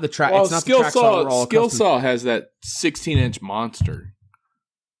 it's not the track. Well, it's not the track saw. Skill Saw has that 16-inch monster.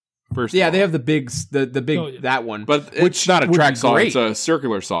 They have the big that one, but it's not a track saw. It's a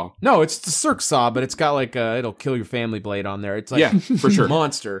circular saw. No, it's the circ saw, but it's got like it'll kill your family blade on there. It's like for sure,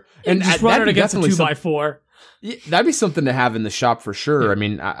 monster. And just run it against a 2x4. Yeah, that'd be something to have in the shop for sure. Yeah. I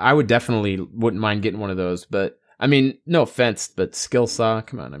mean, I would definitely wouldn't mind getting one of those, but I mean, no offense, but skill saw,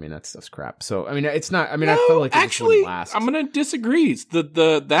 come on. I mean, that stuff's crap. So, I mean, it's not. I mean, I feel like actually, last. I'm gonna disagree.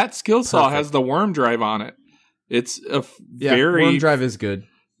 That skill saw has the worm drive on it. It's a worm drive is good.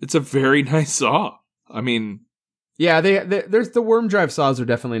 It's a very nice saw. I mean, yeah, there's the worm drive saws are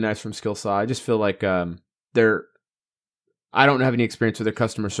definitely nice from Skill Saw. I just feel like I don't have any experience with their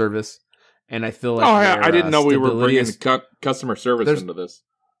customer service, and I feel like I didn't know we were bringing customer service into this.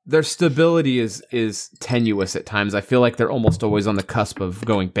 Their stability is tenuous at times. I feel like they're almost always on the cusp of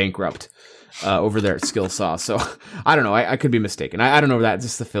going bankrupt over there at Skill Saw. So I don't know. I could be mistaken. I don't know that. It's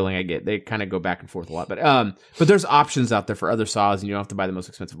just the feeling I get. They kind of go back and forth a lot. But there's options out there for other saws, and you don't have to buy the most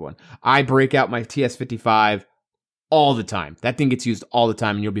expensive one. I break out my TS55 all the time. That thing gets used all the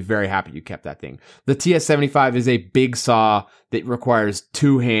time, and you'll be very happy you kept that thing. The TS75 is a big saw that requires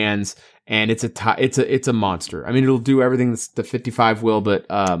 2 hands, and it's a monster. I mean, it'll do everything the 55 will, but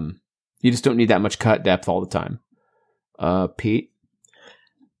you just don't need that much cut depth all the time. Pete?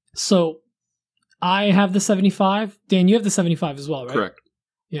 So I have the 75. Dan, you have the 75 as well, right? Correct.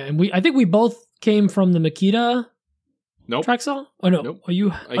 Yeah, and I think we both came from the Makita track saw? Oh, no. Nope. You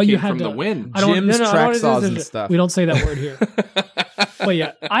had from the Win. Jim's track saws and stuff. We don't say that word here. But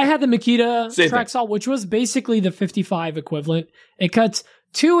yeah, I had the Makita track saw, which was basically the 55 equivalent. It cuts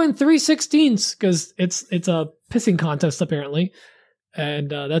 2 3/16 because it's a pissing contest apparently, and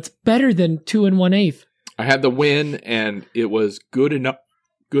that's better than 2 1/8. I had the Win, and it was good enough.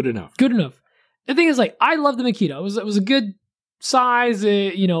 Good enough. The thing is, like, I love the Makita. It was a good size.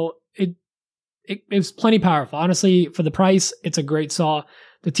 It was plenty powerful. Honestly, for the price, it's a great saw.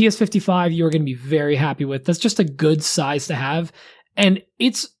 The TS55 you're going to be very happy with. That's just a good size to have, and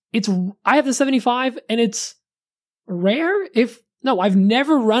I have the 75, and it's rare. I've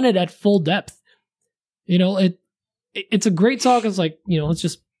never run it at full depth. It's a great saw because, like, it's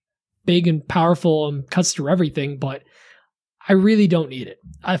just big and powerful and cuts through everything, but I really don't need it.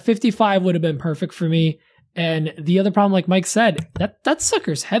 A 55 would have been perfect for me. And the other problem, like Mike said, that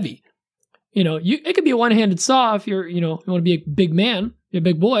sucker's heavy. It could be a one-handed saw if you're, you want to be a big man, you're a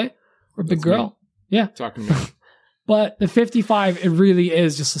big boy or a big girl. Me. Yeah. Talking to me. But the 55, it really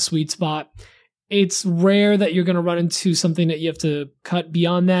is just a sweet spot. it's rare that you're going to run into something that you have to cut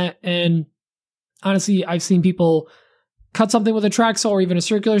beyond that. And honestly, I've seen people cut something with a track saw or even a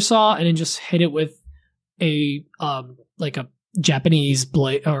circular saw and then just hit it with a like a Japanese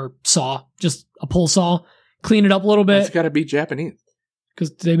blade or saw, just a pull saw, clean it up a little bit. It's got to be Japanese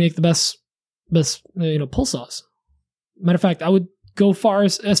because they make the best pull saws. Matter of fact, I would go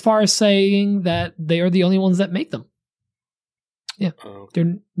as far as saying that they are the only ones that make them. Yeah, there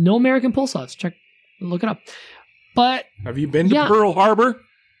are no American pull saws. Look it up. But have you been to Pearl Harbor?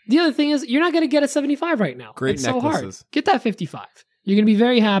 The other thing is, you're not going to get a 75 right now. Great it's necklaces. so hard. Get that 55. You're going to be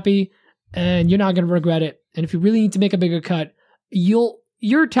very happy, and you're not going to regret it. And if you really need to make a bigger cut,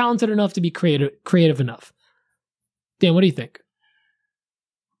 you're talented enough to be creative enough. Dan, what do you think?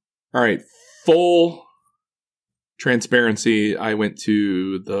 All right, full transparency. I went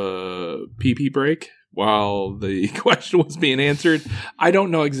to the pee break while the question was being answered. I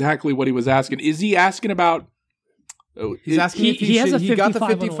don't know exactly what he was asking. Is he asking about? He's asking if he got the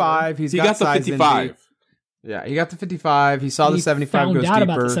 55. He got the 55. Envy. Yeah, he got the 55. He saw the 75 goes deeper. Found out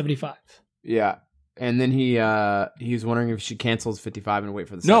about the 75. Yeah. And then he was wondering if she cancels 55 and wait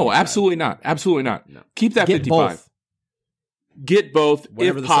for the 75. No, absolutely not. Absolutely not. No. Keep that 55. Both. Get both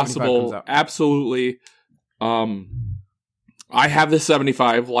if possible. Absolutely. I have the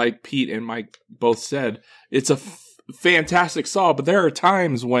 75, like Pete and Mike both said. It's a fantastic saw, but there are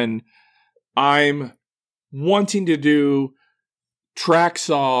times when I'm wanting to do track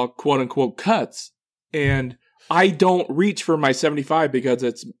saw quote unquote cuts, and I don't reach for my 75 because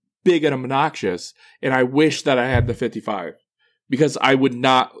it's big and obnoxious, and I wish that I had the 55 because I would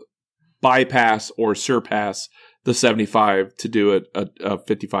not bypass or surpass the 75 to do a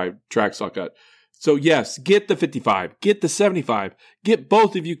 55 track saw cut. So yes, get the 55, get the 75, get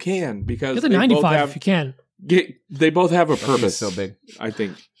both if you can, because get the 95 if you can. They both have a purpose. So big, I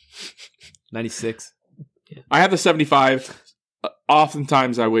think. 96. Yeah. I have the 75.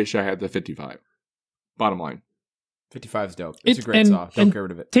 Oftentimes, I wish I had the 55. Bottom line. 55 is dope. It's a great saw. Don't get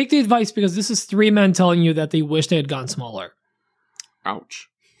rid of it. Take the advice, because this is 3 men telling you that they wish they had gone smaller. Ouch.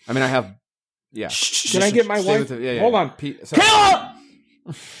 I mean, I have... Yeah. Can I get my wife? Hold on. Kayla!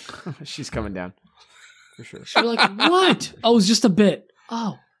 She's coming down. For sure. She's like, what? Oh, it was just a bit.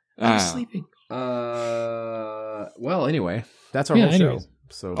 Oh, I was sleeping. Well, anyway, that's our whole show.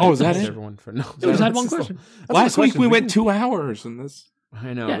 So, is that it? Everyone for no. We just had one question. Last week we went 2 hours in this.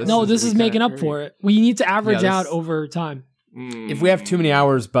 I know. Yeah, this is making up for it. We need to average out over time. If we have too many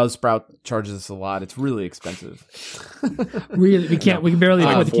hours, Buzzsprout charges us a lot. It's really expensive. Really, we can't. We can barely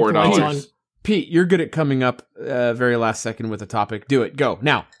afford to keep the lights on. Pete, you're good at coming up very last second with a topic. Do it. Go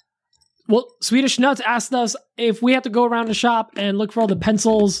now. Well, Swedish Nuts asked us if we have to go around the shop and look for all the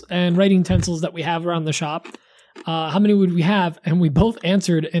pencils and writing utensils that we have around the shop. How many would we have? And we both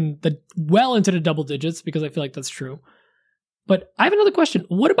answered well into the double digits, because I feel like that's true. But I have another question.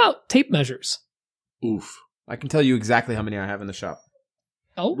 What about tape measures? Oof. I can tell you exactly how many I have in the shop.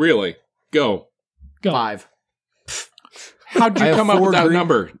 Oh? Really? Go. 5. How'd you come up with that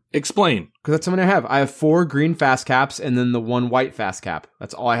number? Explain. Because that's how many I have. I have 4 green fast caps and then the 1 white fast cap.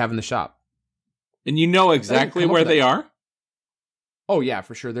 That's all I have in the shop. And you know exactly where they are? Oh, yeah,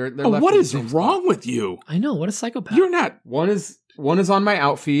 for sure. They're left. What is wrong with you? I know. What a psychopath. You're not. One is on my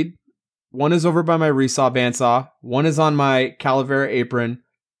outfeed. One is over by my resaw bandsaw. One is on my Calavera apron.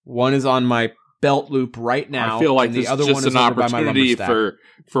 One is on my belt loop right now. I feel like this is just an opportunity for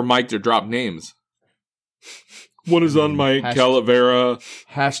Mike to drop names. One is on my Calavera.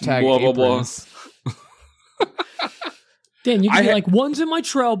 Hashtag blah, blah, blah. Dan, you can be like, one's in my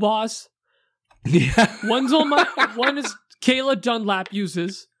trail, boss. Yeah. One is Kayla Dunlap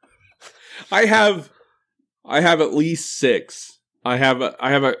uses. I have at least 6. I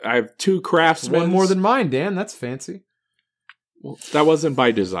have 2 Craftsmen. One more than mine, Dan. That's fancy. Well, that wasn't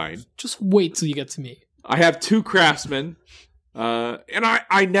by design. Just wait till you get to me. I have 2 Craftsmen, and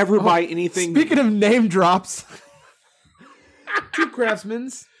I never buy anything. Speaking of name drops, 2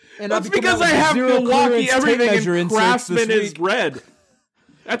 Craftsmans. And that's because I have Milwaukee everything, and Craftsman is red.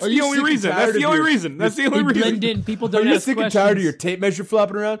 That's the only reason. That's the only reason. That's the only reason. Blend in. People don't ask questions. Are you sick and tired of your tape measure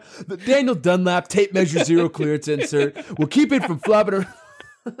flopping around? The Daniel Dunlap tape measure 0 clearance insert will keep it from flopping around.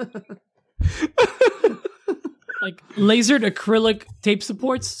 Like lasered acrylic tape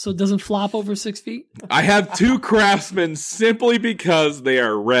supports so it doesn't flop over 6 feet? I have 2 Craftsmen simply because they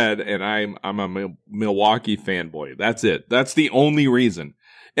are red, and I'm a Milwaukee fanboy. That's it. That's the only reason.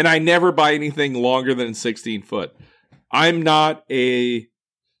 And I never buy anything longer than 16 foot. I'm not a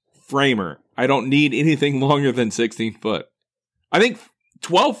framer. I don't need anything longer than 16 foot. I think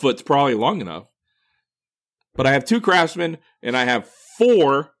 12 foot's probably long enough. But I have 2 Craftsmen, and I have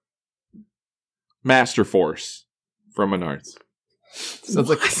 4 Master Force from Menards. Sounds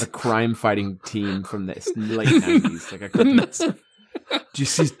like a crime-fighting team from the late 90s. Like a cartoon. Did you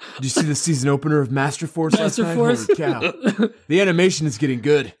see the season opener of Master Force Master last Force? night? Holy cow. The animation is getting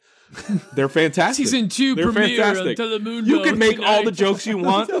good. They're fantastic. Season 2 They're premiere fantastic. on Telemundo You can make all the tonight. jokes you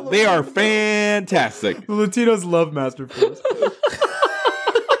want. They are fantastic. The Latinos love Master Force.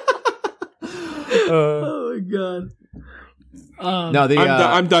 Oh my god. No,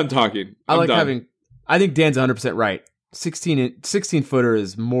 I'm done talking. I think Dan's 100% right. 16 footer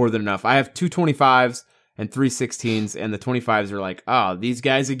is more than enough. I have two 25s and three 16s, and the 25s are like, oh, these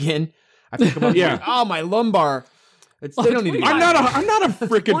guys again. I pick them up. Yeah. Like, oh, my lumbar. They don't need to. I'm not a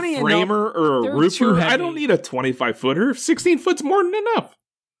freaking 20 and framer or a they're too roofer. heavy. I don't need a 25 footer. 16 foot's more than enough.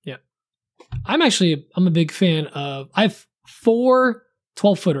 Yeah. I'm a big fan of, I have 4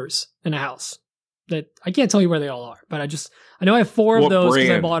 12-footers in a house that I can't tell you where they all are, but I know I have 4 of What those because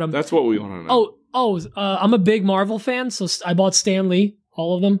I brand? bought them. That's what we want to know. I'm a big Marvel fan, so I bought Stan Lee,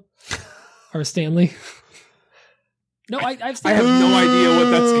 all of them. Or Stan Lee. No, I have I have no idea what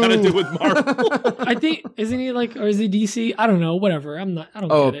that's got to do with Marvel. I think, isn't he like, or is he DC? I don't know, whatever. I don't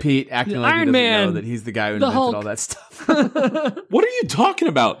Oh, get it. Pete acting like Iron he doesn't Man, know that he's the guy who the invented Hulk. all that stuff. What are you talking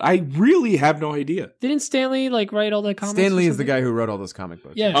about? I really have no idea. Didn't Stan Lee like write all the comics? Stan Lee or is the something? guy who wrote all those comic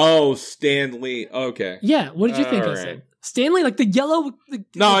books. Yeah. Oh, Stan Lee. Okay. Yeah, what did you think I All said? right. Stanley, like the yellow.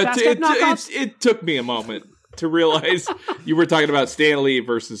 No, the Fast Cat knockoffs? it took me a moment to realize you were talking about Stan Lee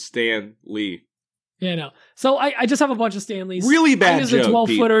versus Stan Lee. Yeah, no. So I just have a bunch of Stanleys. Really bad I use the joke, 12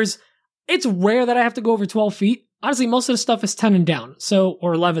 Pete. footers. It's rare that I have to go over 12 feet. Honestly, most of the stuff is 10 and down. So,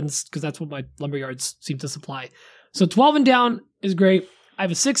 or 11s, because that's what my lumberyards seem to supply. So 12 and down is great. I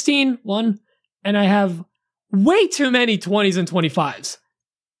have a 16, one, and I have way too many 20s and 25s.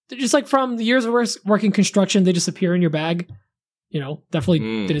 They're just like from the years of working construction, they just appear in your bag. You know,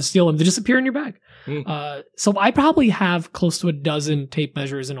 definitely didn't steal them. They just appear in your bag. So I probably have close to a dozen tape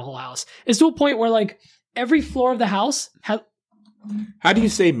measures in a whole house. It's to a point where like every floor of the house has How do you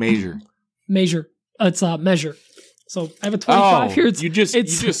say measure? measure. It's measure. So I have a 25 here. You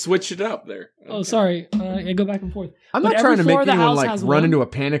just switched it up there. Oh, sorry. I go back and forth. I'm But not every trying to floor make of the anyone house like has run one. into a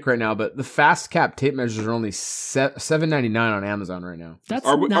panic right now, but the fast cap tape measures are only $7.99 on Amazon right now. That's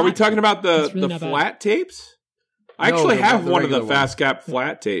Are we talking about that's really the not bad. flat tapes? I No, actually the have one of the regular fast cap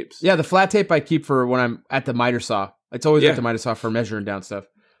flat tapes. Yeah, the flat tape I keep for when I'm at the miter saw. It's always Yeah. at the miter saw for measuring down stuff.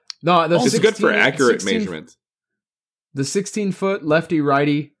 No, the It's good for 16 accurate 16 measurements. The 16-foot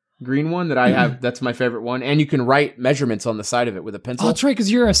lefty-righty green one that I have, that's my favorite one. And you can write measurements on the side of it with a pencil. Oh, that's right, because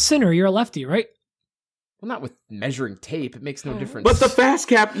you're a sinner. You're a lefty, right? Well, not with measuring tape. It makes no difference. But the fast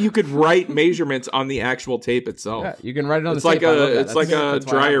cap, you could write measurements on the actual tape itself. Yeah, you can write it on It's the like tape. I love that. it's like That's a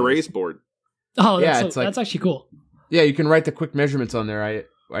why I dry have those. erase board. Oh, Yeah, that's, it's actually cool. Yeah, you can write the quick measurements on there.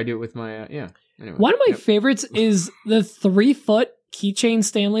 I do it with my, yeah. Anyway. One of my Yep. favorites is the 3-foot keychain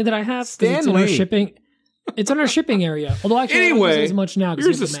Stanley that I have. 'cause It's in our Stanley. shipping. It's in our shipping area. Although actually, I don't use it Anyway, as much now. 'cause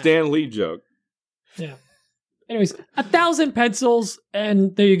here's a of the mat. Stan Lee joke. Yeah. Anyways, 1,000 pencils,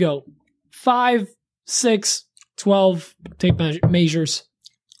 and there you go. 5, 6, 12 tape measures.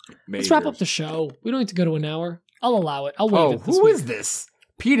 Let's wrap up the show. We don't need to go to an hour. I'll allow it. I'll waive Oh, it this who week. is this?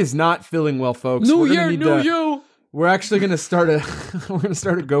 Pete is not feeling well, folks. New We're gonna year, need new to- you. We're actually going to start a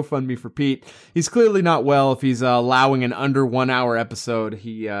GoFundMe for Pete. He's clearly not well if he's allowing an under 1 hour episode.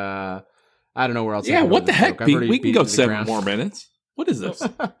 He I don't know where else. I Yeah, can go what with the this heck, joke. I've Pete? already We can beat go it to the 7 ground. more minutes. What is this?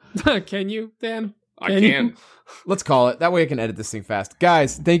 Can you, Dan? I Can you? can. Let's call it. That way I can edit this thing fast.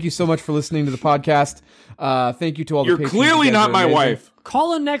 Guys, thank you so much for listening to the podcast. Thank you to all You're the patrons. clearly You guys not are my amazing. wife.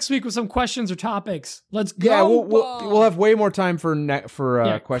 Call in next week with some questions or topics. Let's go. Yeah, we'll have way more time for questions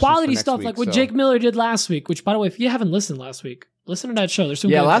quality for next stuff week, like what so. Jake Miller did last week. Which, by the way, if you haven't listened last week, listen to that show. There's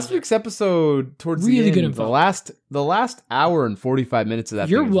some Yeah, good last info there. week's episode towards Really the end, good info. the last hour and 45 minutes of that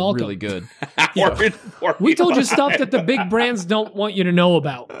You're thing was welcome. really good. We told you stuff that the big brands don't want you to know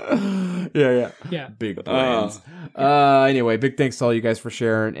about. Yeah. Yeah. Big brands. Anyway, big thanks to all you guys for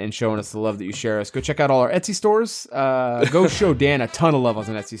sharing and showing us the love that you share us. Go check out all our Etsy stores. Go show Dan a ton of love on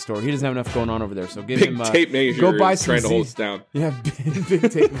an Etsy store. He doesn't have enough going on over there, so give Big him tape measure go buy is some trying to hold Z- us down. Yeah,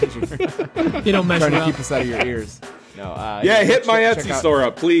 big tape measure. You don't measure Trying to up. keep us out of your ears. No. Yeah, hit my check Etsy out- store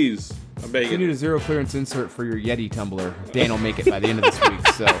up, please. I'm You begging. need a zero clearance insert for your Yeti tumbler. Dan will make it by the end of this week.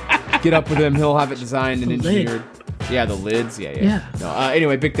 So get up with him. He'll have it designed and The lid. engineered. Yeah, the lids. Yeah. Yeah. No,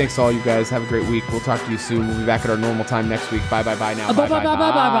 anyway, big thanks to all you guys. Have a great week. We'll talk to you soon. We'll be back at our normal time next week. Bye now.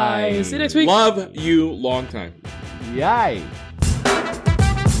 Bye. See you next week. Love you long time. Yay.